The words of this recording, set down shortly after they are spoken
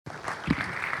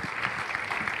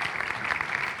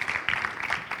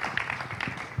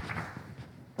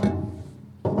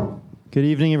Good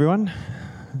evening, everyone.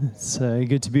 It's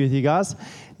good to be with you guys.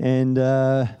 And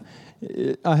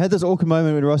I had this awkward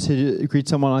moment when Ross had greet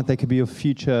someone like they could be your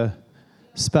future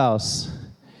spouse,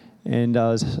 and I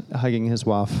was hugging his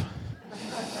wife.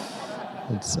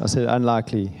 I said,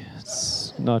 unlikely.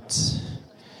 It's not.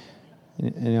 I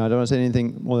don't want to say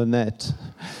anything more than that.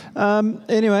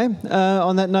 Anyway,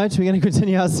 on that note, we're going to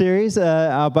continue our series,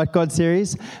 our But God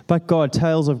series, But God,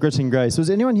 Tales of Grit and Grace. Was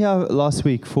anyone here last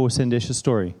week for Sandesh's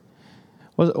story?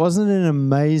 Wasn't it an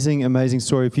amazing, amazing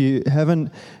story? If you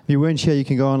weren't here, you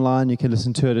can go online, you can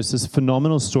listen to it. It's this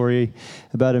phenomenal story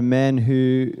about a man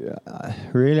who,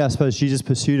 really, I suppose, Jesus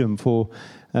pursued him for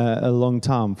a long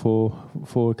time, for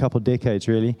a couple of decades,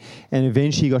 really. And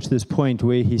eventually got to this point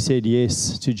where he said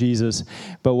yes to Jesus.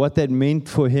 But what that meant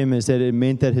for him is that it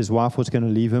meant that his wife was going to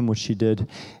leave him, which she did.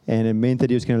 And it meant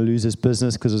that he was going to lose his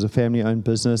business because it was a family-owned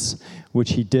business,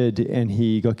 which he did. And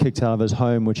he got kicked out of his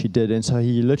home, which he did. And so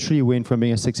he literally went from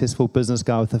being a successful business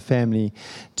guy with a family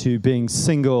to being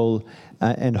single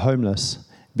and homeless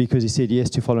because he said yes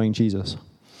to following Jesus.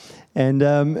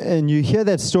 And you hear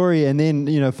that story, and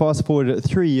then fast forward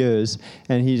 3 years,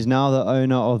 and he's now the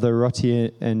owner of the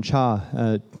Roti and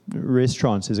Cha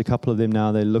restaurants. There's a couple of them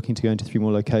now. They're looking to go into 3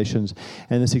 more locations,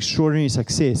 and this extraordinary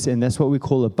success. And that's what we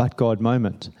call a but God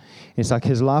moment. It's like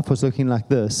his life was looking like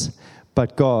this,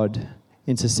 but God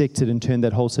intersected and turned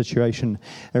that whole situation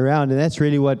around. And that's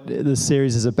really what this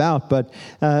series is about. But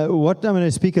what I'm going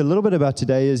to speak a little bit about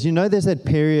today is, there's that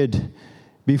period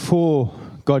before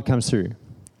God comes through.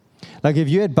 Like if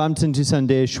you had bumped into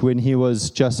Sandesh when he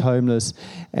was just homeless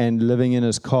and living in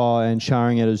his car and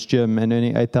showering at his gym and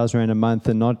earning 8,000 Rand a month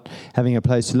and not having a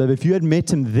place to live, if you had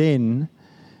met him then,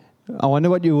 I wonder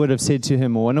what you would have said to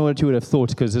him, or I wonder what you would have thought,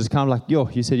 because it's kind of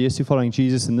like, you said yes to following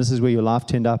Jesus, and this is where your life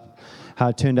turned up, how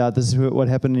it turned out, this is what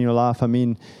happened in your life. I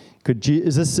mean,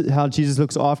 is this how Jesus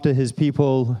looks after his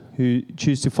people who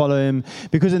choose to follow him?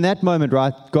 Because in that moment,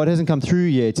 right, God hasn't come through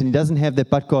yet, and he doesn't have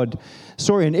that but God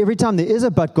story. And every time there is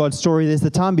a but God story, there's the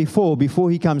time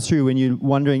before he comes through when you're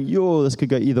wondering, this could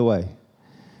go either way.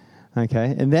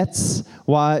 Okay, and that's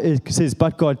why it says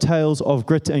but God, tales of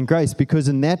grit and grace, because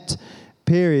in that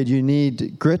period you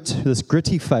need grit, this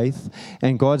gritty faith,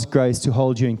 and God's grace to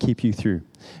hold you and keep you through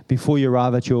before you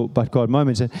arrive at your but God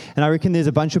moment. And I reckon there's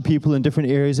a bunch of people in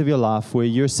different areas of your life where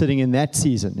you're sitting in that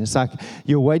season. It's like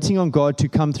you're waiting on God to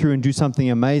come through and do something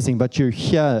amazing, but you're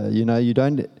here, you're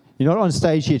not on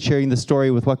stage yet sharing the story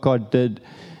with what God did.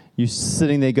 You're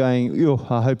sitting there going,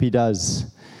 I hope he does.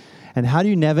 And how do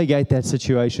you navigate that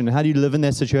situation? How do you live in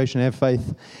that situation and have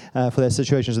faith for that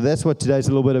situation? So that's what today's a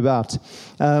little bit about.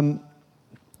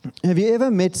 Have you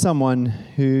ever met someone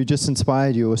who just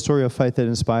inspired you, or a story of faith that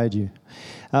inspired you?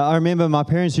 I remember my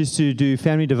parents used to do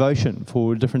family devotion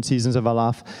for different seasons of our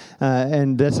life.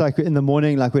 And that's like in the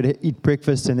morning, like we'd eat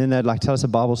breakfast, and then they'd like tell us a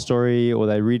Bible story, or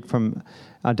they read from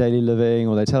our daily living,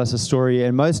 or they tell us a story.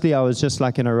 And mostly I was just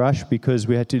like in a rush because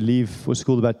we had to leave for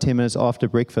school about 10 minutes after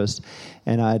breakfast,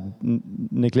 and I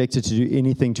neglected to do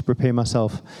anything to prepare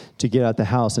myself to get out the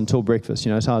house until breakfast.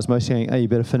 So I was mostly going, you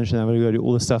better finish, and I'm going to go do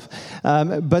all this stuff.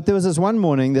 But there was this one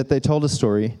morning that they told a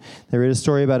story. They read a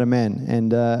story about a man,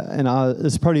 and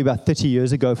it's probably about 30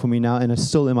 years ago for me now, and it's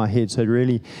still in my head, so it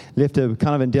really left a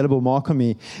kind of indelible mark on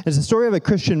me. It's a story of a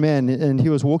Christian man, and he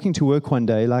was walking to work one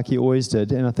day like he always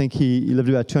did, and I think he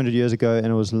lived about 200 years ago, and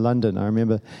it was London. I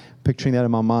remember picturing that in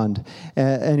my mind.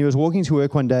 And he was walking to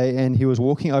work one day, and he was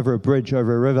walking over a bridge,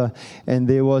 over a river, and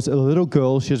there was a little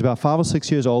girl, she was about 5 or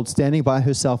 6 years old, standing by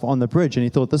herself on the bridge, and he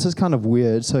thought, this is kind of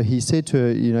weird. So he said to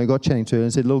her, got chatting to her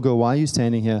and said, little girl, why are you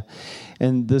standing here?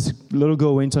 And this little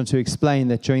girl went on to explain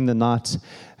that during the night,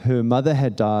 her mother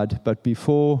had died, but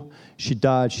before she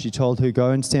died, she told her,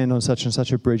 go and stand on such and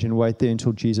such a bridge and wait there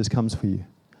until Jesus comes for you.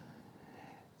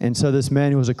 And so this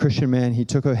man, who was a Christian man, he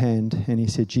took her hand and he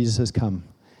said, Jesus has come.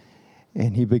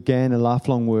 And he began a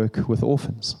lifelong work with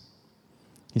orphans.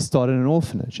 He started an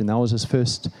orphanage, and that was his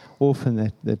first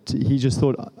orphan that he just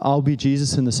thought, I'll be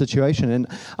Jesus in the situation. And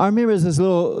I remember as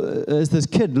this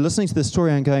kid listening to this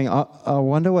story and going, I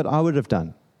wonder what I would have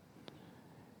done.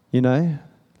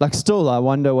 Like still I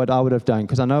wonder what I would have done,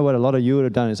 because I know what a lot of you would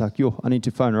have done. It's like, I need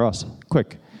to phone Ross,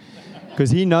 quick. Because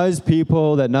he knows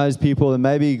people, and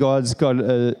maybe God's got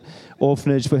an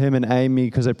orphanage for him and Amy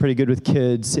because they're pretty good with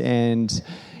kids, and,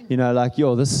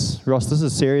 Ross, this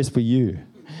is serious for you,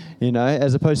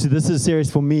 as opposed to this is serious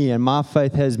for me, and my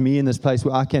faith has me in this place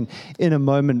where I can, in a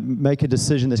moment, make a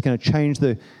decision that's going to change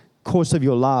the course of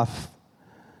your life.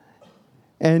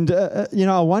 And, I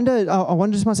wonder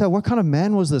to myself, what kind of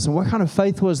man was this, and what kind of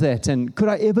faith was that, and could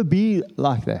I ever be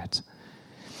like that?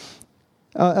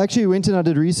 I actually went and I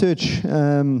did research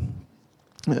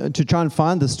to try and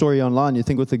find the story online. You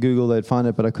think with the Google they'd find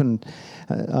it, but I couldn't.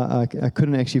 I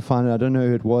couldn't actually find it. I don't know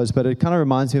who it was, but it kind of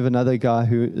reminds me of another guy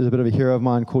who is a bit of a hero of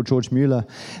mine called George Mueller.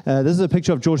 This is a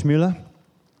picture of George Mueller.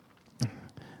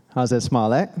 How's that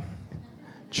smile, eh?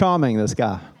 Charming, this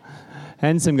guy.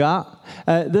 Handsome guy.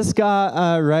 This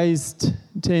guy raised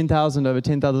over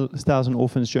 10,000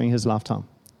 orphans during his lifetime.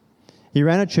 He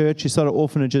ran a church, he started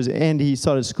orphanages, and he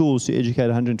started schools to educate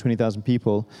 120,000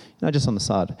 people, just on the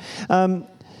side.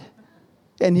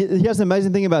 And here's the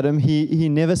amazing thing about him. He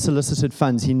never solicited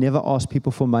funds. He never asked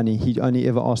people for money. He only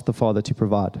ever asked the Father to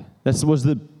provide. That was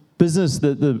the business,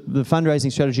 the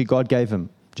fundraising strategy God gave him.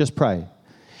 Just pray.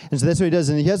 And so that's what he does.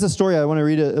 And here's a story. I want to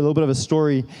read a little bit of a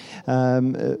story,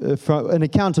 from an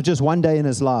account of just one day in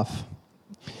his life.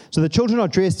 So the children are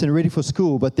dressed and ready for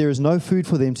school, but there is no food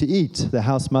for them to eat, the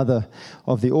house mother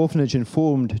of the orphanage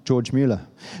informed George Mueller.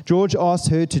 George asked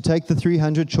her to take the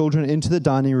 300 children into the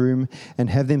dining room and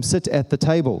have them sit at the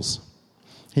tables.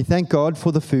 He thanked God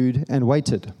for the food and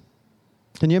waited.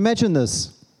 Can you imagine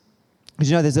this? Because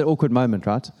there's that awkward moment,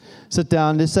 right? Sit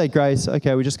down, let's say grace.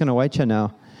 Okay, we're just going to wait here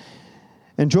now.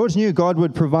 And George knew God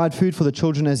would provide food for the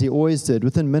children as he always did.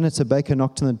 Within minutes, a baker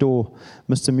knocked on the door.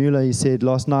 Mr. Mueller, he said,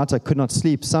 last night I could not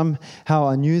sleep. Somehow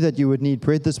I knew that you would need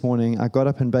bread this morning. I got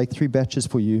up and baked 3 batches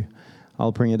for you.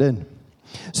 I'll bring it in.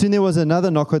 Soon there was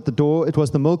another knock at the door. It was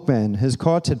the milkman. His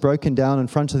cart had broken down in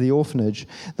front of the orphanage.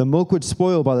 The milk would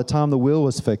spoil by the time the wheel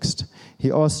was fixed. He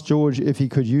asked George if he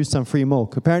could use some free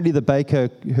milk. Apparently the baker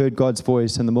heard God's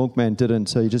voice and the milkman didn't,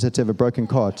 so he just had to have a broken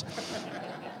cart.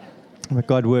 But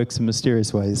God works in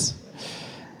mysterious ways.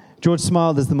 George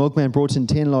smiled as the milkman brought in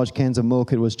 10 large cans of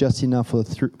milk. It was just enough for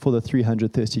the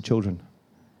 300 thirsty children.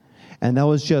 And that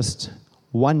was just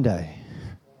one day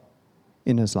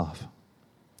in his life.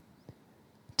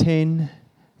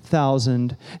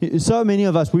 10,000. So many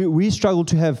of us, we struggle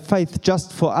to have faith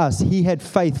just for us. He had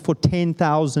faith for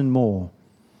 10,000 more.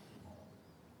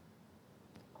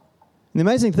 And the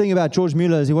amazing thing about George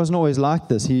Mueller is he wasn't always like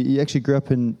this. He actually grew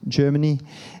up in Germany,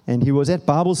 and he was at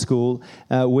Bible school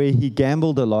where he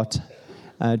gambled a lot,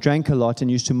 drank a lot,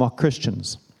 and used to mock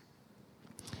Christians.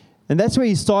 And that's where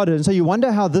he started. And so you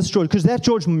wonder how this George, because that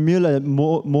George Mueller,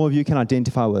 more of you can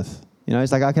identify with.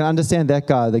 It's like I can understand that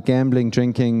guy, the gambling,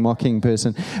 drinking, mocking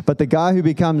person. But the guy who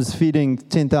becomes feeding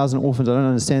 10,000 orphans, I don't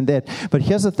understand that. But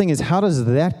here's the thing is, how does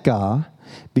that guy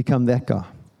become that guy?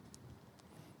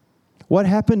 What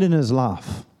happened in his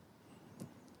life?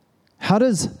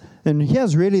 And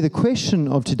here's really the question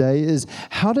of today is,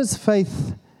 how does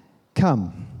faith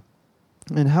come?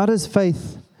 And how does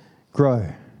faith grow?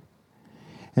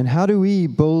 And how do we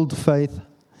build faith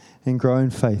and grow in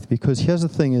faith? Because here's the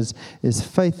thing is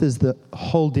faith is the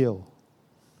whole deal.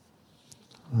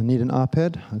 I need an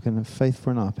iPad. I'm going to have faith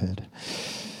for an iPad.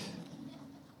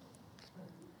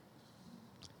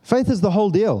 Faith is the whole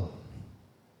deal.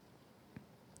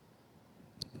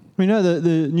 We know that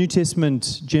the New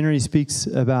Testament generally speaks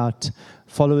about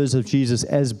followers of Jesus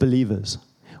as believers.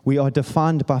 We are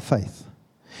defined by faith.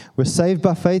 We're saved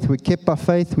by faith, we're kept by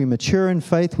faith, we mature in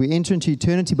faith, we enter into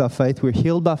eternity by faith, we're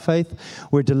healed by faith,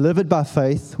 we're delivered by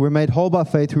faith, we're made whole by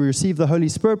faith, we receive the Holy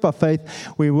Spirit by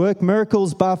faith, we work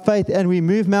miracles by faith, and we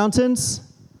move mountains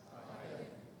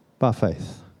by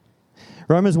faith.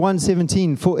 Romans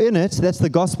 1:17, for in it, that's the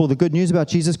gospel, the good news about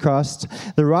Jesus Christ,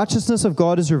 the righteousness of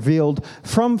God is revealed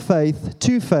from faith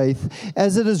to faith,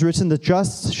 as it is written, the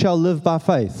just shall live by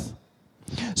faith.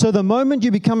 So the moment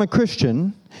you become a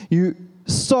Christian, you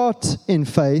start in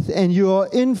faith, and you are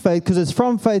in faith because it's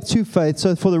from faith to faith.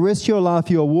 So for the rest of your life,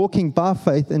 you are walking by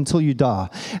faith until you die.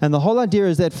 And the whole idea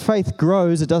is that faith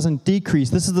grows, it doesn't decrease.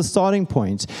 This is the starting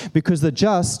point, because the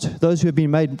just, those who have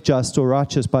been made just or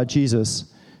righteous by Jesus,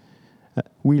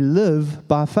 we live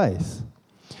by faith.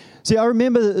 See, I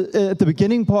remember at the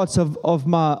beginning parts of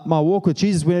my walk with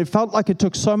Jesus, when it felt like it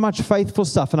took so much faithful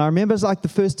stuff. And I remember it's like the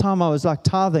first time I was like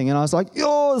tithing, and I was like,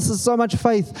 yo, this is so much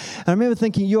faith. And I remember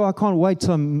thinking, yo, I can't wait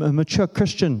till I'm a mature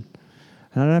Christian.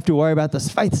 And I don't have to worry about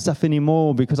this faith stuff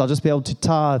anymore because I'll just be able to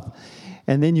tithe.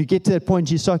 And then you get to that point,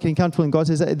 you start getting comfortable, and God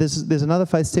says, hey, there's another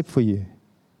faith step for you.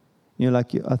 You're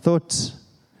like, I thought...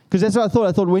 Because that's what I thought.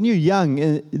 I thought when you're young,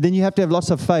 then you have to have lots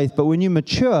of faith. But when you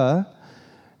mature,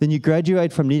 then you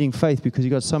graduate from needing faith because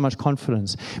you've got so much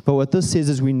confidence. But what this says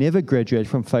is we never graduate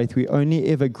from faith. We only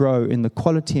ever grow in the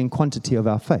quality and quantity of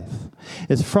our faith.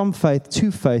 It's from faith to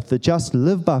faith. The just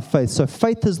live by faith. So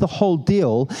faith is the whole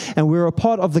deal, and we're a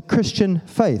part of the Christian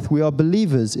faith. We are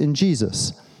believers in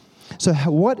Jesus. So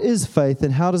what is faith,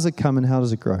 and how does it come, and how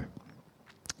does it grow?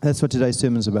 That's what today's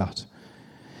sermon is about.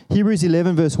 Hebrews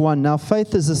 11 verse 1, now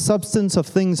faith is the substance of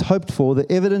things hoped for,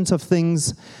 the evidence of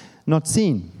things not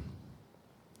seen.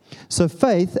 So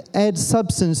faith adds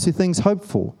substance to things hoped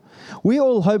for. We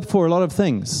all hope for a lot of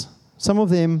things. Some of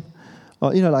them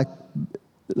are,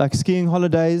 like skiing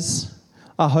holidays.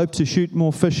 I hope to shoot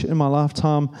more fish in my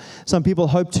lifetime. Some people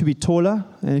hope to be taller,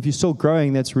 and if you're still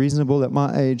growing, that's reasonable. At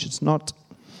my age, it's not.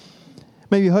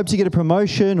 Maybe you hope to get a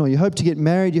promotion, or you hope to get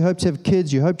married, you hope to have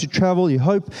kids, you hope to travel, you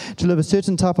hope to live a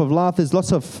certain type of life. There's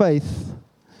lots of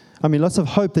lots of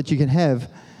hope that you can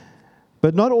have.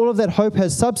 But not all of that hope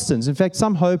has substance. In fact,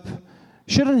 some hope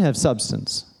shouldn't have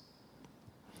substance.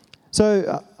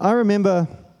 So I remember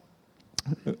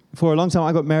for a long time,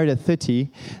 I got married at 30.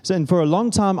 And for a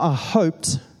long time, I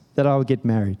hoped that I would get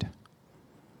married.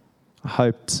 I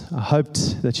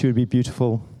hoped that she would be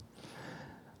beautiful.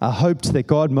 I hoped that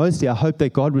God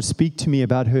would speak to me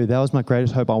about her. That was my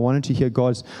greatest hope. I wanted to hear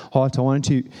God's heart. I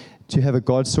wanted to have a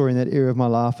God story in that area of my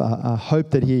life. I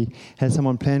hoped that He had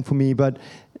someone planned for me. But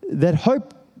that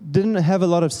hope didn't have a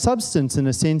lot of substance in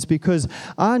a sense, because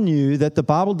I knew that the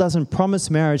Bible doesn't promise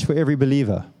marriage for every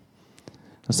believer.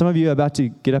 Now, some of you are about to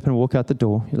get up and walk out the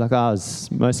door. You're like,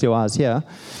 mostly ours here.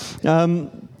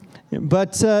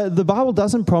 But the Bible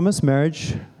doesn't promise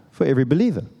marriage for every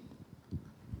believer.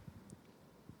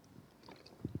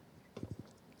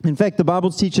 In fact, the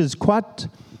Bible teaches quite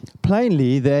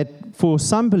plainly that for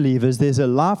some believers, there's a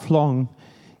lifelong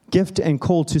gift and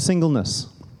call to singleness.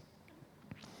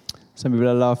 Some people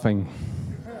are laughing.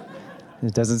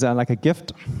 It doesn't sound like a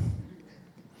gift.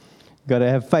 You've got to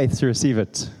have faith to receive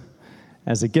it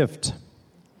as a gift.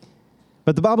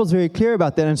 But the Bible's very clear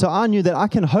about that. And so I knew that I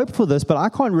can hope for this, but I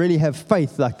can't really have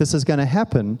faith like this is going to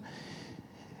happen.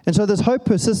 And so this hope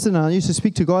persisted, and I used to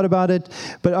speak to God about it.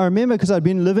 But I remember, because I'd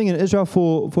been living in Israel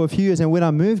for a few years, and when I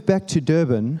moved back to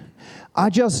Durban, I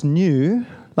just knew,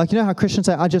 like, you know how Christians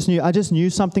say, I just knew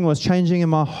something was changing in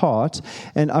my heart,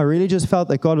 and I really just felt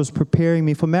that God was preparing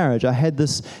me for marriage. I had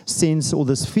this sense or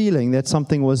this feeling that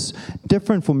something was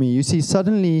different for me. You see,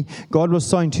 suddenly God was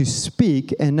starting to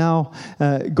speak, and now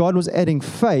God was adding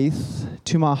faith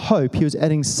to my hope. He was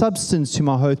adding substance to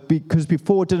my hope, because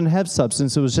before it didn't have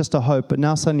substance, it was just a hope, but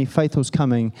now suddenly faith was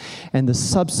coming, and the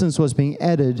substance was being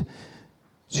added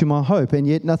to my hope, and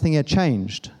yet nothing had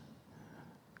changed.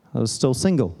 I was still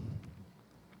single.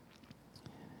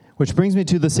 Which brings me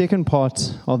to the second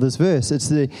part of this verse. It's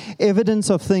the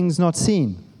evidence of things not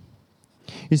seen.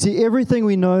 You see, everything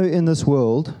we know in this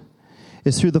world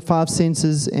is through the five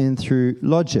senses and through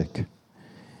logic.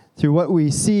 Through what we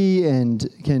see and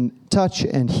can touch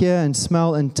and hear and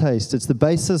smell and taste. It's the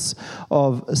basis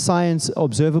of science,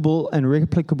 observable and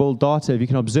replicable data. If you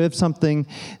can observe something,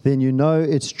 then you know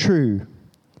it's true.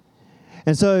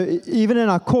 And so even in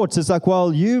our courts, it's like,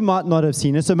 well, you might not have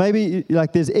seen it. So maybe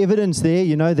like there's evidence there,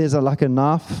 there's like a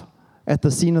knife at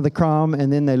the scene of the crime,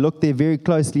 and then they look there very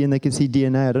closely and they can see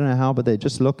DNA. I don't know how, but they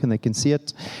just look and they can see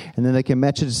it. And then they can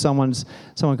match it to someone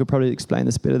could probably explain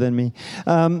this better than me.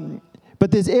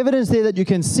 But there's evidence there that you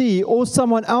can see, or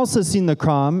someone else has seen the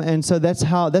crime, and so that's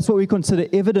what we consider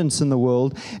evidence in the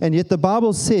world. And yet the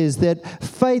Bible says that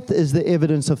faith is the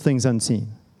evidence of things unseen.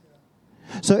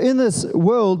 So in this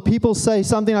world, people say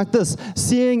something like this: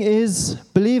 seeing is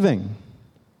believing.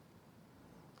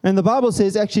 And the Bible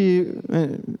says actually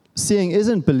seeing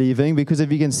isn't believing, because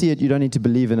if you can see it, you don't need to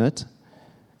believe in it.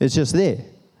 It's just there.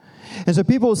 And so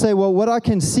people will say, well, what I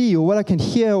can see or what I can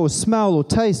hear or smell or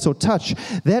taste or touch,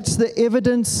 that's the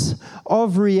evidence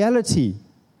of reality.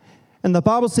 And the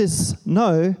Bible says,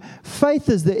 no, faith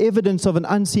is the evidence of an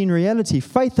unseen reality.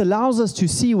 Faith allows us to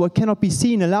see what cannot be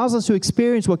seen, allows us to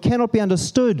experience what cannot be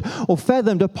understood or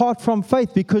fathomed apart from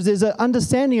faith, because there's an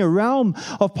understanding, a realm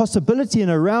of possibility and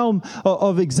a realm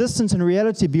of existence and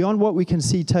reality beyond what we can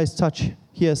see, taste, touch,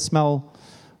 hear, smell.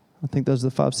 I think those are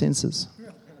the five senses.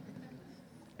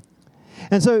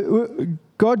 And so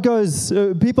God goes,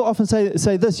 people often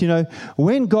say this,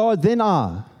 when God, then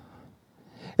I.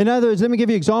 In other words, let me give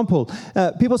you an example.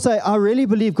 People say, I really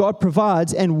believe God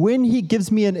provides, and when He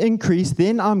gives me an increase,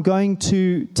 then I'm going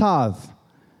to tithe,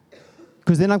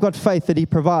 because then I've got faith that He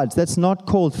provides. That's not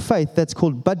called faith, that's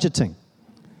called budgeting.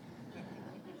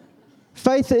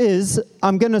 Faith is,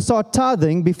 I'm going to start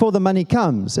tithing before the money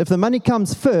comes. If the money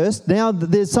comes first, now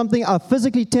there's something I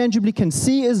physically, tangibly can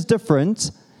see is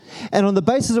different, and on the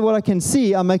basis of what I can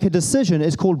see, I make a decision.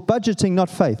 It's called budgeting, not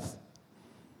faith.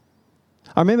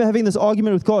 I remember having this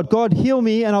argument with God. God, heal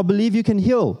me, and I'll believe you can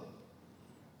heal.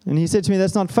 And He said to me,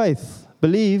 that's not faith.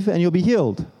 Believe, and you'll be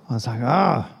healed. I was like,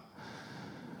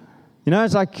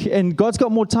 it's like, and God's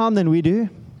got more time than we do,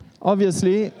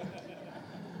 obviously.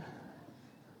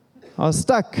 I was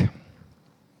stuck.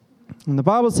 And the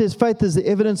Bible says faith is the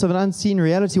evidence of an unseen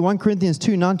reality. 1 Corinthians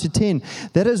 2,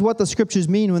 9-10. That is what the scriptures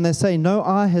mean when they say, no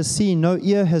eye has seen, no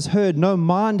ear has heard, no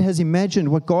mind has imagined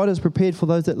what God has prepared for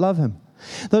those that love Him.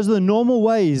 Those are the normal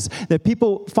ways that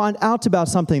people find out about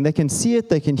something. They can see it,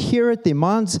 they can hear it, their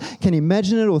minds can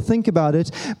imagine it or think about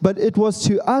it. But it was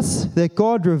to us that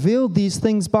God revealed these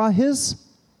things by His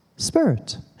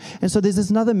Spirit. And so there's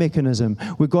this another mechanism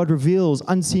where God reveals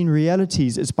unseen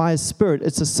realities. It's by His Spirit.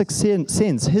 It's a sixth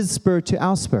sense, His Spirit to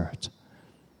our spirit.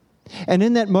 And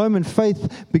in that moment,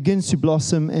 faith begins to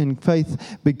blossom and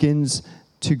faith begins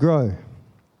to grow.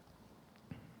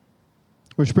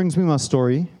 Which brings me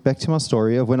back to my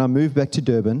story of when I moved back to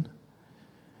Durban.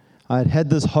 I had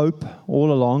this hope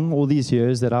all along, all these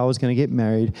years, that I was going to get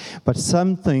married. But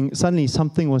suddenly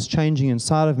something was changing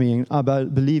inside of me. And I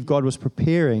believe God was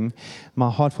preparing my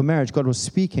heart for marriage. God was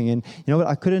speaking. And you know what?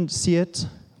 I couldn't see it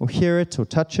or hear it or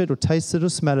touch it or taste it or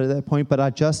smell it at that point. But I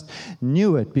just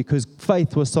knew it because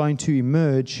faith was starting to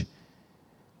emerge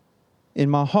in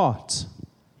my heart.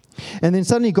 And then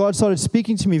suddenly God started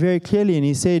speaking to me very clearly. And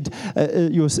He said,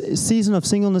 your season of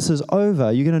singleness is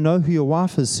over. You're going to know who your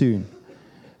wife is soon.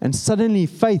 And suddenly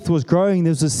faith was growing. There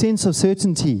was a sense of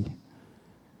certainty.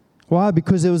 Why?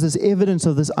 Because there was this evidence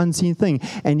of this unseen thing.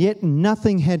 And yet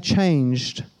nothing had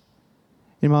changed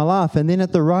in my life. And then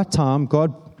at the right time,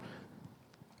 God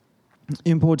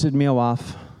imported me a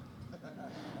wife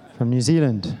from New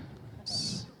Zealand.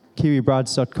 It's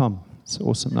KiwiBrides.com. It's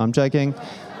awesome. No, I'm joking.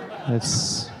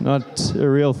 It's not a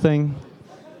real thing.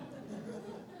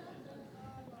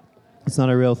 It's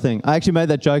not a real thing. I actually made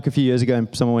that joke a few years ago,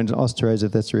 and someone went and asked Therese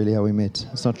if that's really how we met.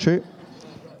 It's not true.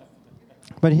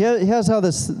 But here's how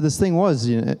this thing was.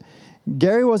 You know,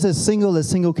 Gary was as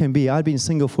single can be. I'd been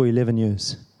single for 11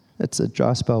 years. That's a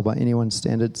dry spell by anyone's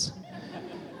standards.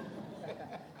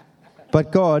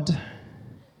 But God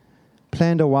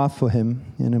planned a wife for him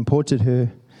and imported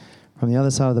her from the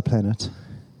other side of the planet.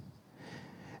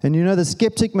 And you know, the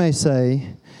skeptic may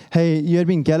say, hey, you had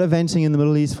been gallivanting in the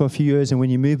Middle East for a few years, and when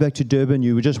you moved back to Durban,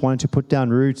 you just wanted to put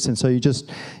down roots, and so you just,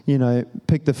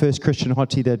 picked the first Christian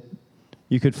hottie that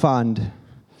you could find.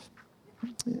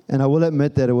 And I will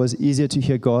admit that it was easier to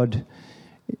hear God.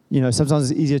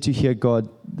 Sometimes it's easier to hear God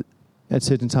at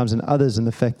certain times than others, and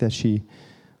the fact that she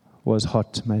was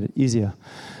hot made it easier.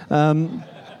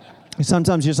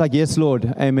 Sometimes you're just like, yes, Lord,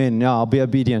 amen, yeah, I'll be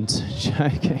obedient.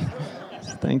 Okay,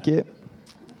 thank you.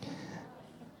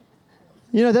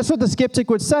 That's what the skeptic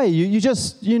would say. You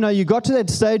got to that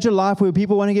stage of life where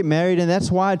people want to get married, and that's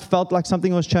why it felt like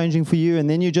something was changing for you. And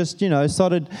then you just,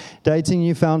 started dating,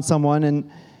 you found someone.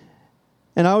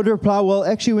 And I would reply, well,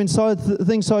 actually, when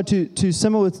things started to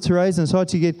simmer with Therese and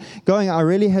started to get going, I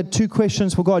really had two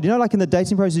questions for God. Like in the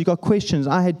dating process, you got questions.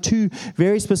 I had two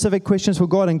very specific questions for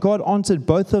God, and God answered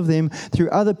both of them through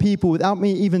other people without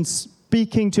me even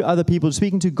speaking to other people,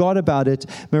 speaking to God about it,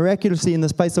 miraculously in the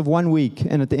space of 1 week.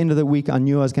 And at the end of the week, I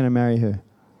knew I was going to marry her.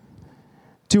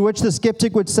 To which the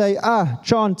skeptic would say,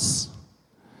 chance.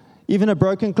 Even a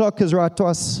broken clock is right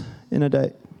twice in a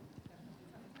day.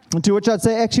 And to which I'd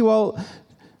say, actually, well,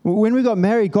 when we got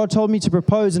married, God told me to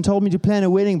propose and told me to plan a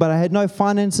wedding, but I had no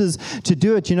finances to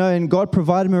do it, and God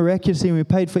provided miraculously and we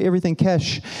paid for everything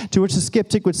cash. To which the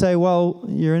skeptic would say, well,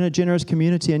 you're in a generous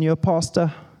community and you're a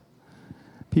pastor.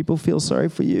 People feel sorry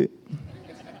for you.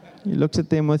 You looked at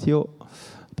them with your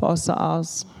pastor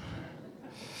eyes.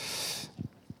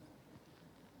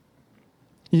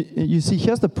 You see,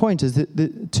 here's the point, is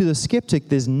that to the skeptic,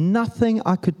 there's nothing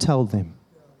I could tell them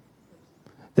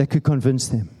that could convince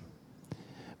them.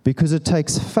 Because it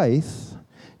takes faith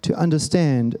to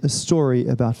understand a story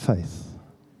about faith.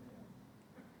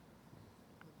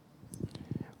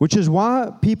 Which is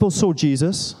why people saw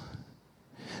Jesus,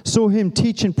 saw him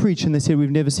teach and preach, and they said,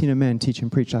 we've never seen a man teach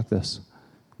and preach like this.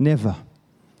 Never.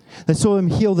 They saw him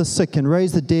heal the sick and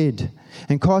raise the dead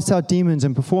and cast out demons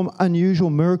and perform unusual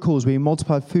miracles where he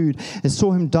multiplied food, and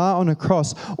saw him die on a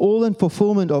cross, all in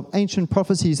fulfillment of ancient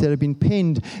prophecies that had been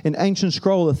penned in ancient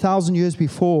scroll 1,000 years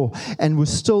before, and were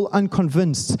still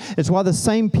unconvinced. It's why the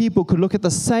same people could look at the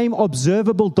same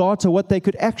observable data, what they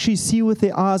could actually see with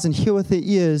their eyes and hear with their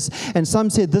ears, and some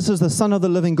said this is the Son of the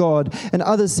living God, and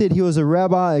others said he was a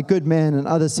rabbi, a good man, and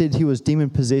others said he was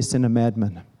demon-possessed and a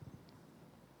madman.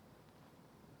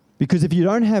 Because if you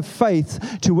don't have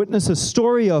faith to witness a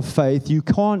story of faith, you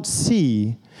can't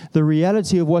see the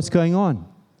reality of what's going on.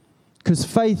 Because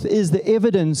faith is the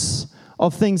evidence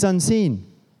of things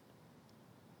unseen.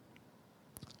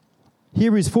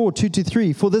 Hebrews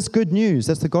 4:2-3, for this good news,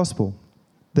 that's the gospel,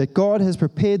 that God has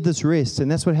prepared this rest, and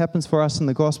that's what happens for us in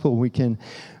the gospel. We can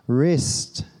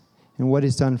rest and what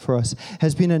He's done for us,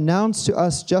 has been announced to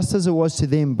us just as it was to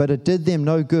them, but it did them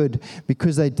no good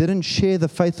because they didn't share the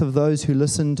faith of those who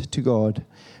listened to God.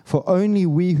 For only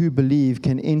we who believe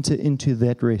can enter into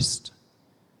that rest.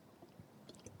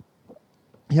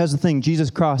 Here's the thing, Jesus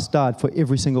Christ died for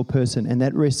every single person, and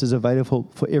that rest is available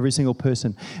for every single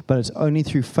person, but it's only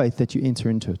through faith that you enter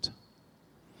into it.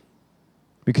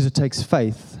 Because it takes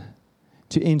faith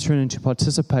to enter in and to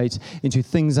participate into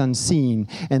things unseen,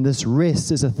 and this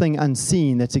rest is a thing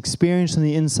unseen that's experienced on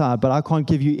the inside, but I can't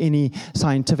give you any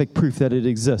scientific proof that it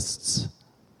exists.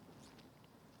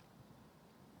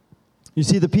 You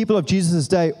see, the people of Jesus'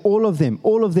 day, all of them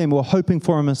were hoping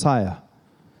for a Messiah.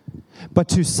 But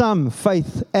to some,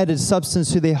 faith added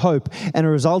substance to their hope, and it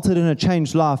resulted in a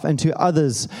changed life, and to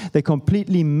others, they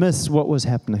completely missed what was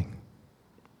happening.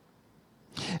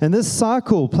 And this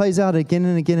cycle plays out again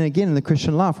and again and again in the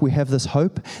Christian life. We have this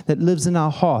hope that lives in our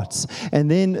hearts.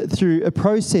 And then through a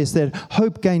process, that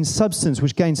hope gains substance,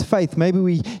 which gains faith. Maybe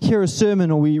we hear a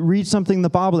sermon or we read something in the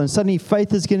Bible and suddenly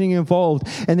faith is getting involved.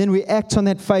 And then we act on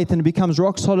that faith and it becomes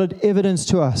rock solid evidence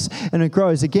to us. And it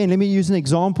grows. Again, let me use an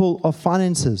example of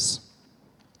finances.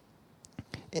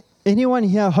 Anyone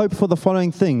here hope for the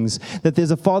following things? That there's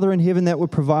a Father in heaven that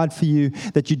would provide for you,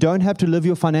 that you don't have to live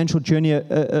your financial journey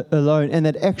alone, and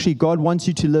that actually God wants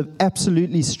you to live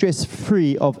absolutely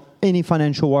stress-free of any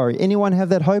financial worry. Anyone have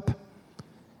that hope?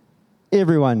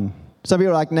 Everyone. Some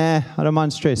people are like, nah, I don't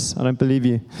mind stress. I don't believe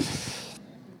you.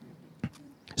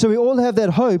 So we all have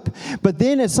that hope, but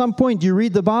then at some point you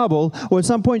read the Bible, or at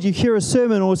some point you hear a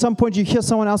sermon, or at some point you hear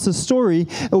someone else's story,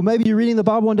 or maybe you're reading the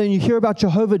Bible one day and you hear about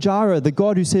Jehovah Jireh, the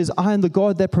God who says, I am the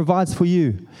God that provides for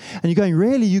you. And you're going,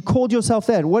 really? You called yourself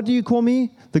that? What do you call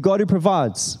me? The God who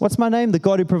provides. What's my name? The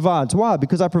God who provides. Why?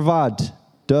 Because I provide.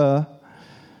 Duh.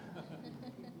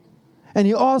 And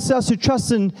He asks us to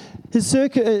trust in His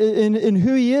in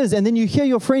who He is. And then you hear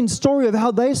your friend's story of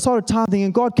how they started tithing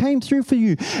and God came through for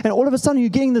you. And all of a sudden you're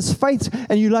getting this faith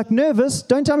and you're like nervous.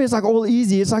 Don't tell me it's like all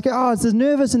easy. It's like, it's this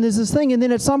nervous and there's this thing. And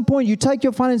then at some point you take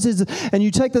your finances and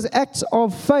you take this act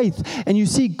of faith and you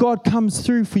see God comes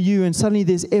through for you. And suddenly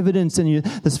there's evidence and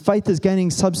this faith is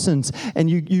gaining substance. And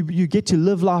you get to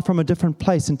live life from a different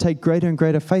place and take greater and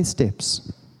greater faith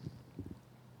steps.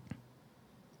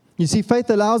 You see, faith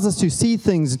allows us to see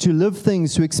things, to live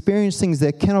things, to experience things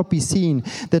that cannot be seen,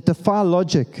 that defy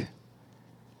logic.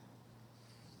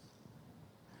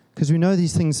 Because we know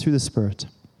these things through the Spirit.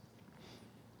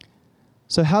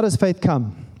 So how does faith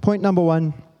come? Point number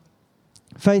 1,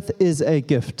 faith is a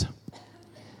gift.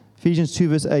 Ephesians 2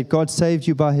 verse 8, God saved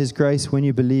you by His grace when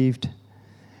you believed,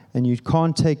 and you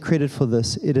can't take credit for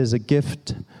this. It is a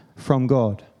gift from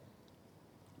God.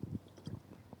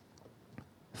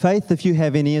 Faith, if you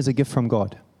have any, is a gift from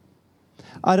God.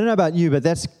 I don't know about you, but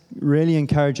that's really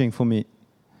encouraging for me.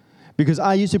 Because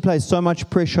I used to place so much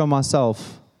pressure on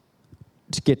myself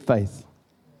to get faith.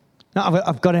 Now,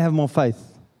 I've got to have more faith.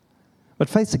 But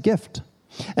faith's a gift.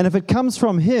 And if it comes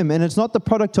from Him and it's not the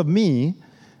product of me,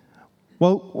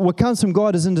 well, what comes from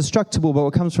God is indestructible, but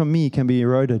what comes from me can be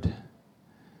eroded.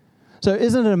 So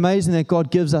isn't it amazing that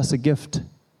God gives us a gift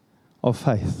of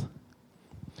faith?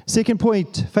 Second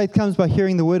point, faith comes by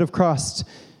hearing the word of Christ.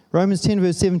 Romans 10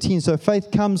 verse 17, so faith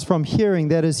comes from hearing,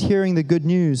 that is hearing the good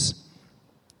news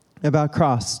about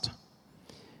Christ.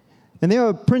 And there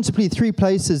are principally 3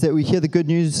 places that we hear the good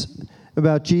news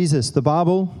about Jesus. The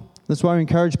Bible, that's why I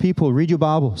encourage people, read your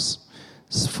Bibles.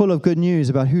 It's full of good news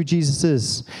about who Jesus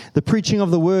is. The preaching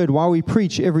of the word, why we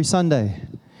preach every Sunday.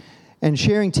 And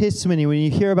sharing testimony when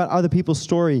you hear about other people's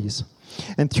stories.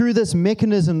 And through this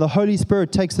mechanism, the Holy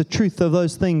Spirit takes the truth of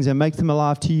those things and makes them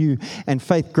alive to you, and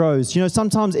faith grows. You know,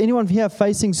 sometimes anyone here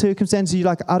facing circumstances, you're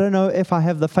like, I don't know if I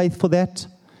have the faith for that.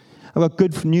 I've got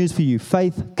good news for you.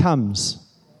 Faith comes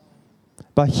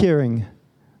by hearing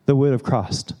the word of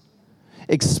Christ.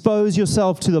 Expose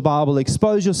yourself to the Bible.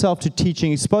 Expose yourself to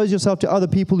teaching. Expose yourself to other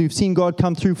people who've seen God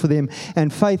come through for them,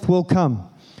 and faith will come.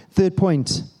 Third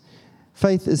point,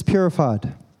 faith is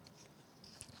purified.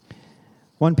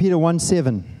 1 Peter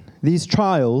 1:7, these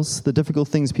trials, the difficult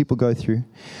things people go through,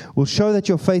 will show that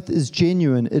your faith is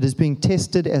genuine. It is being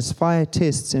tested as fire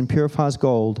tests and purifies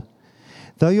gold,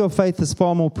 though your faith is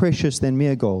far more precious than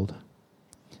mere gold.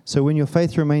 So when your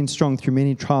faith remains strong through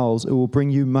many trials, it will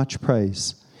bring you much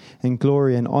praise and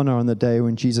glory and honor on the day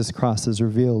when Jesus Christ is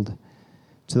revealed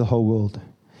to the whole world.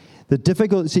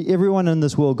 Everyone in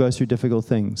this world goes through difficult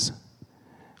things.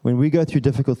 When we go through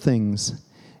difficult things,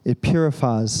 it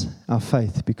purifies our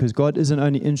faith, because God isn't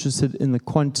only interested in the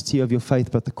quantity of your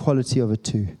faith, but the quality of it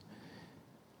too.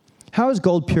 How is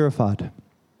gold purified?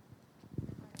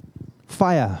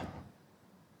 Fire.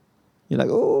 You're like,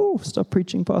 oh, stop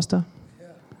preaching, Pastor.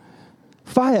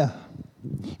 Fire.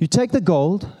 You take the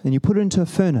gold and you put it into a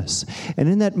furnace. And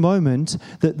in that moment,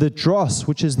 the dross,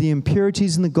 which is the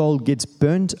impurities in the gold, gets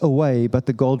burnt away, but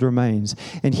the gold remains.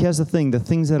 And here's the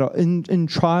things that are in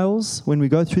trials, when we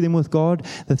go through them with God,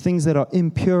 the things that are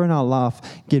impure in our life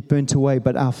get burnt away,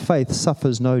 but our faith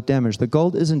suffers no damage. The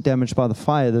gold isn't damaged by the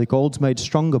fire. The gold's made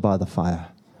stronger by the fire.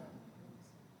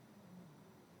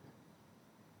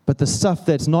 But the stuff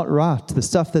that's not right, the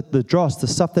stuff that the dross, the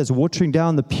stuff that's watering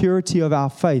down the purity of our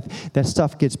faith, that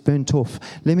stuff gets burnt off.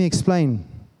 Let me explain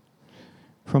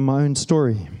from my own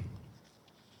story.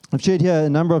 I've shared here a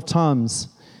number of times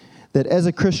that as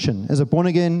a Christian, as a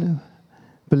born-again,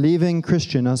 believing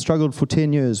Christian, I struggled for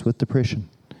 10 years with depression.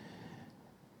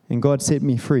 And God set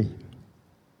me free.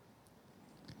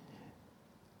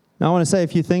 Now I want to say a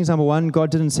few things. Number one,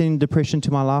 God didn't send depression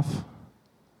to my life.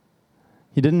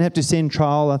 He didn't have to send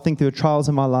trial. I think there were trials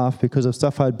in my life because of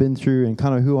stuff I'd been through and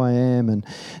kind of who I am and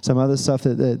some other stuff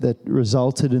that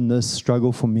resulted in this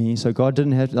struggle for me. So God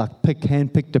didn't have to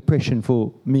handpick depression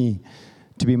for me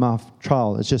to be my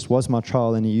trial. It just was my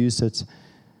trial and He used it.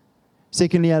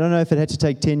 Secondly, I don't know if it had to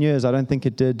take 10 years. I don't think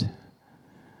it did.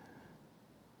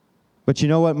 But you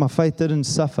know what? My faith didn't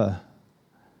suffer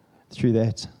through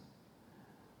that.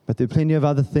 But there were plenty of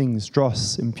other things,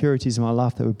 dross, impurities in my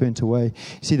life that were burnt away.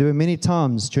 You see, there were many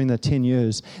times during that 10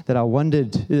 years that I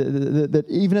wondered, that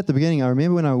even at the beginning, I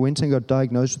remember when I went and got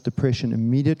diagnosed with depression,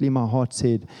 immediately my heart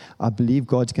said, I believe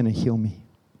God's going to heal me.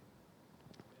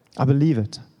 I believe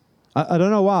it. I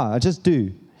don't know why, I just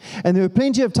do. And there were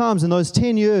plenty of times in those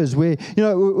 10 years where,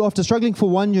 after struggling for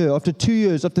 1 year, after 2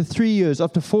 years, after 3 years,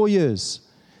 after 4 years,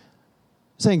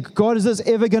 saying, God, is this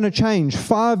ever going to change?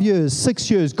 5 years, 6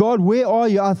 years, God, where are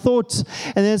you? I thought,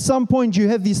 and then at some point you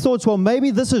have these thoughts, well, maybe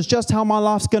this is just how my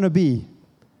life's going to be.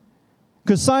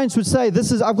 Because science would say,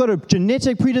 I've got a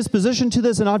genetic predisposition to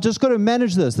this, and I've just got to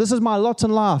manage this. This is my lot in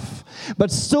life.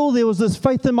 But still there was this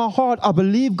faith in my heart. I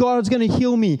believe God is going to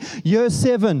heal me. Year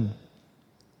 7.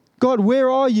 God,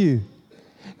 where are you?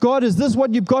 God, is this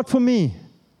what you've got for me?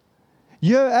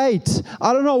 Year 8,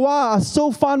 I don't know why, I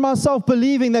still find myself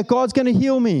believing that God's going to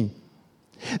heal me.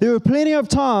 There were plenty of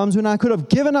times when I could have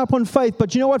given up on faith,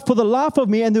 but you know what, for the life of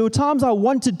me, and there were times I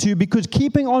wanted to, because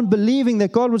keeping on believing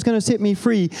that God was going to set me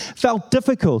free felt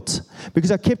difficult,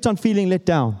 because I kept on feeling let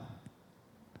down.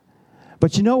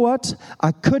 But you know what?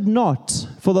 I could not,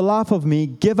 for the life of me,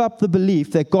 give up the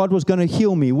belief that God was going to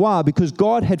heal me. Why? Because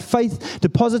God had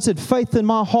deposited faith in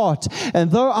my heart,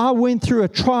 and though I went through a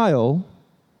trial,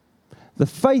 the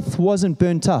faith wasn't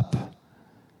burnt up.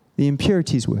 The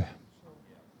impurities were.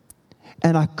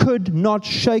 And I could not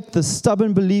shake the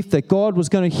stubborn belief that God was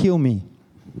going to heal me.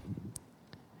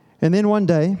 And then one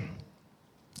day,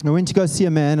 I went to go see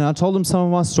a man, and I told him some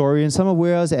of my story and some of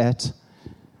where I was at.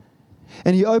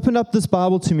 And he opened up this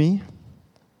Bible to me,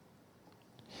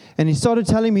 and he started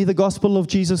telling me the gospel of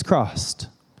Jesus Christ,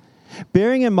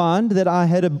 bearing in mind that I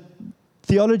had a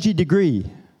theology degree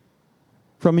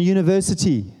from a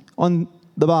university on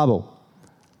the Bible,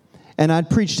 and I'd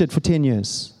preached it for 10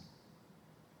 years.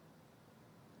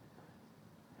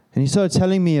 And he started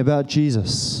telling me about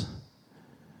Jesus,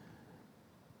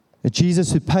 that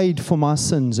Jesus who paid for my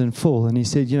sins in full. And he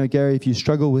said, Gary, if you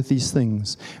struggle with these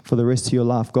things for the rest of your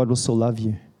life, God will still love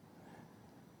you.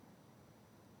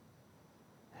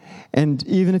 And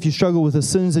even if you struggle with the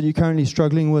sins that you're currently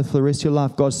struggling with for the rest of your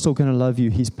life, God's still going to love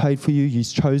you. He's paid for you.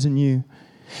 He's chosen you.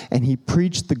 And he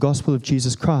preached the gospel of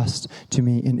Jesus Christ to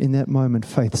me. And in that moment,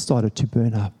 faith started to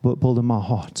build in my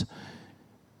heart.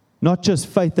 Not just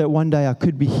faith that one day I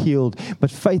could be healed, but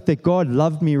faith that God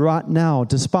loved me right now,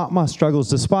 despite my struggles,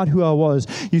 despite who I was.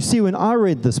 You see, when I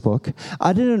read this book,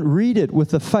 I didn't read it with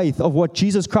the faith of what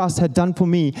Jesus Christ had done for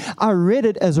me. I read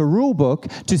it as a rule book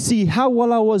to see how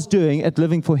well I was doing at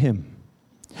living for Him.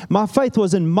 My faith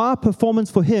was in my performance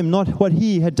for Him, not what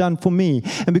He had done for me.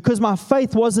 And because my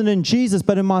faith wasn't in Jesus,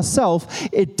 but in myself,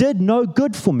 it did no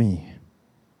good for me.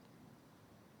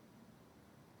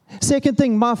 Second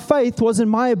thing, my faith was in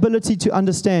my ability to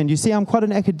understand. You see, I'm quite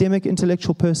an academic,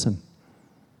 intellectual person.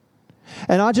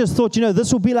 And I just thought,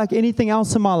 this will be like anything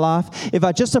else in my life. If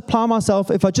I just apply myself,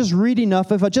 if I just read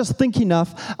enough, if I just think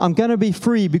enough, I'm going to be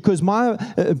free, because my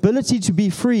ability to be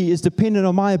free is dependent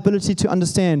on my ability to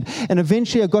understand. And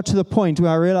eventually I got to the point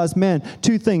where I realized,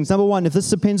 two things. Number one, if this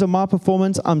depends on my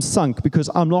performance, I'm sunk, because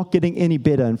I'm not getting any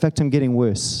better. In fact, I'm getting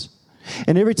worse.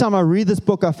 And every time I read this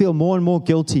book, I feel more and more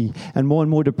guilty and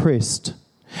more depressed.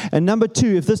 And number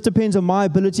two, if this depends on my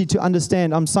ability to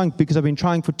understand, I'm sunk, because I've been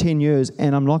trying for 10 years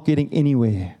and I'm not getting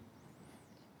anywhere.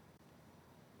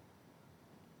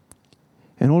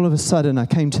 And all of a sudden, I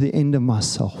came to the end of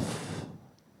myself.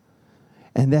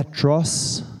 And that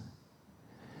dross,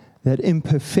 that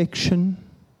imperfection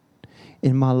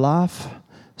in my life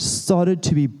started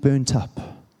to be burnt up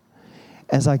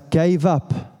as I gave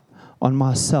up on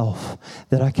myself,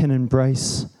 that I can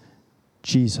embrace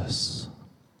Jesus.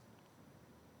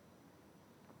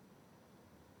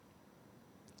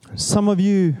 Some of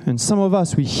you and some of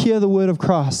us, we hear the word of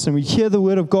Christ and we hear the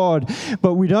word of God,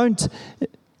 but we don't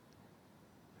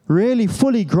really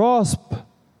fully grasp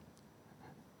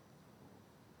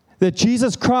that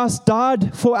Jesus Christ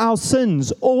died for our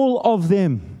sins, all of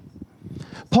them,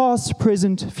 past,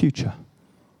 present, future.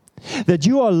 That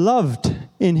you are loved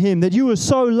in Him, that you were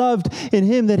so loved in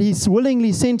Him that He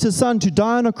willingly sent His Son to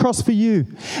die on a cross for you.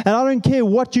 And I don't care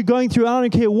what you're going through, I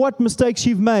don't care what mistakes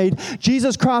you've made,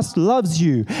 Jesus Christ loves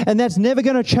you, and that's never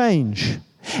going to change.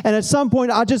 And at some point,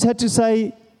 I just had to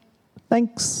say,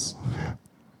 thanks.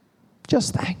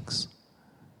 Just thanks.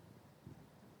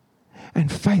 And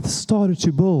faith started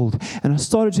to build. And I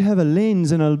started to have a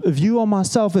lens and a view on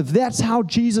myself. If that's how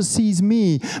Jesus sees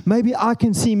me, maybe I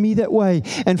can see me that way.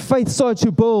 And faith started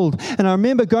to build. And I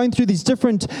remember going through these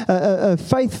different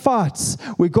faith fights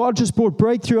where God just brought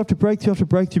breakthrough after breakthrough after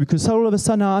breakthrough, because all of a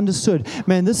sudden I understood,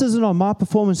 man, this isn't on my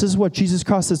performance. This is what Jesus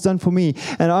Christ has done for me.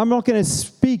 And I'm not going to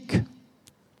speak.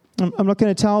 I'm not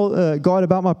going to tell God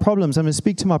about my problems. I'm going to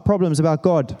speak to my problems about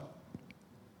God.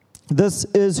 This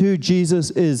is who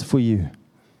Jesus is for you.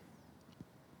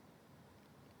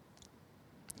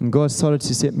 And God started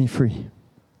to set me free.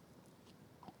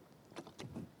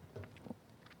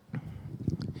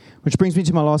 Which brings me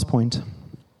to my last point.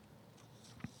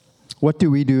 What do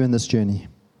we do in this journey?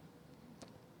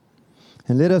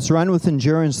 And let us run with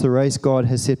endurance the race God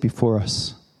has set before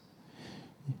us.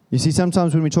 You see,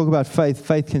 sometimes when we talk about faith,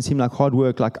 faith can seem like hard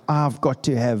work, like I've got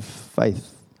to have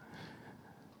faith.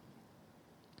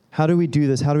 How do we do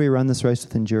this? How do we run this race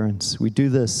with endurance? We do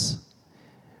this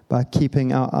by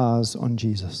keeping our eyes on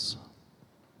Jesus.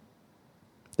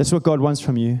 That's what God wants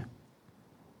from you.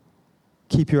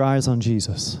 Keep your eyes on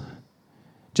Jesus.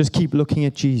 Just keep looking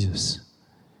at Jesus.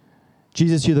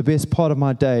 Jesus, you're the best part of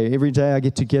my day. Every day I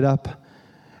get to get up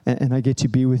and I get to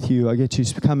be with you. I get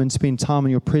to come and spend time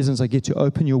in your presence. I get to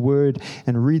open your word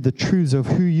and read the truths of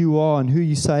who you are and who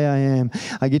you say I am.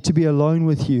 I get to be alone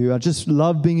with you. I just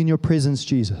love being in your presence,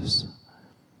 Jesus.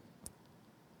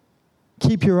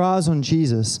 Keep your eyes on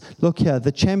Jesus. Look here,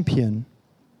 the champion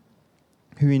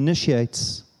who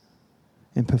initiates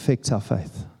and perfects our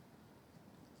faith.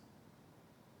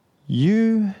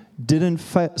 You didn't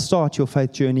start your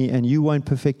faith journey, and you won't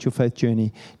perfect your faith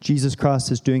journey. Jesus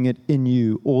Christ is doing it in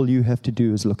you. All you have to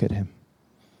do is look at Him.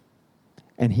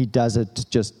 And He does it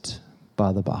just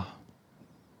by the bar.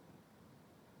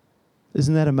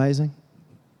 Isn't that amazing?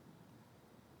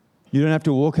 You don't have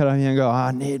to walk out of here and go,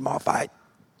 I need more faith.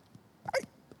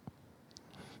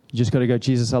 You just got to go,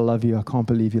 Jesus, I love you. I can't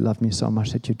believe you love me so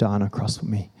much that you died on a cross for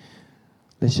me.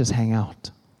 Let's just hang out.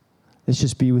 Let's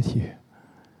just be with you.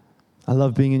 I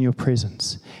love being in your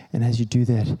presence. And as you do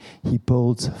that, He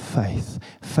builds faith.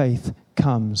 Faith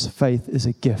comes. Faith is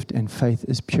a gift, and faith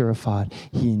is purified.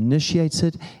 He initiates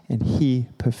it, and He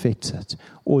perfects it.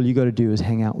 All you got to do is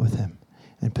hang out with Him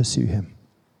and pursue Him.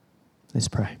 Let's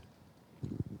pray.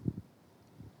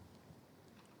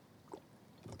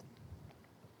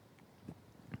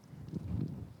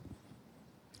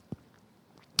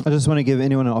 I just want to give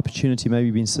anyone an opportunity. Maybe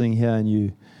you've been sitting here and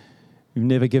you've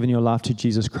never given your life to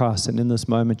Jesus Christ, and in this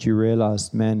moment you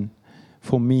realized, man,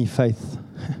 for me, faith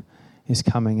is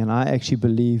coming, and I actually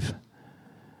believe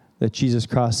that Jesus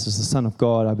Christ is the Son of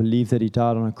God. I believe that He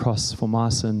died on a cross for my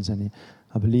sins, and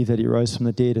I believe that He rose from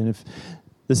the dead. And if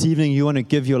this evening you want to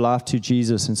give your life to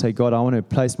Jesus and say, God, I want to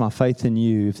place my faith in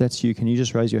you, if that's you, can you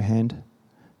just raise your hand?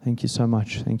 Thank you so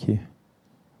much. Thank you.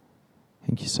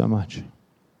 Thank you so much.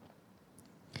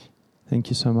 Thank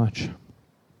you so much.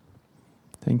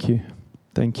 Thank you.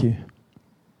 Thank you.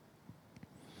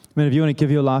 Man, if you want to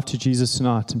give your life to Jesus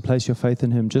tonight and place your faith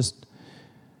in Him, just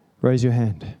raise your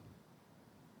hand.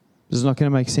 This is not going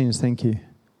to make sense. Thank you.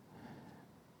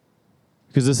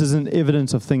 Because this isn't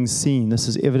evidence of things seen. This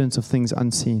is evidence of things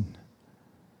unseen.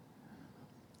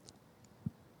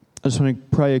 I just want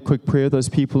to pray a quick prayer with those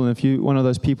people. And if you're one of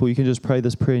those people, you can just pray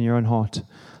this prayer in your own heart.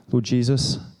 Lord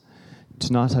Jesus,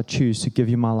 tonight I choose to give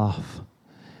you my life.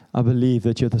 I believe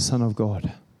that you're the Son of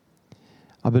God.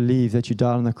 I believe that you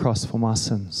died on the cross for my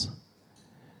sins.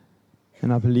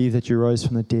 And I believe that you rose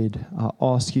from the dead. I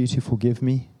ask you to forgive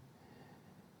me.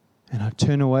 And I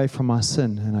turn away from my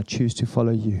sin and I choose to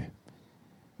follow you.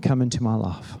 Come into my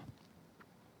life.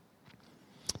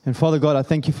 And Father God, I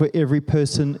thank you for every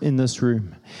person in this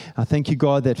room. I thank you,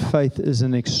 God, that faith is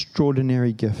an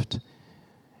extraordinary gift.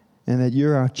 and that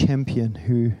you're our champion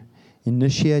who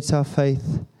initiates our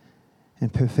faith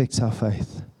and perfects our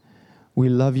faith. We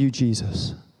love you,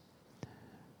 Jesus.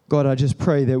 God, I just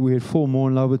pray that we would fall more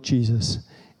in love with Jesus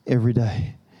every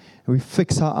day. And we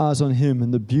fix our eyes on Him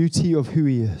and the beauty of who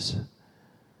He is.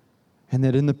 And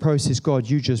that in the process, God,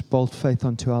 you just bolt faith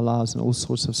onto our lives in all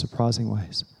sorts of surprising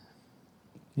ways.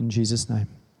 In Jesus' name,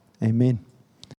 amen.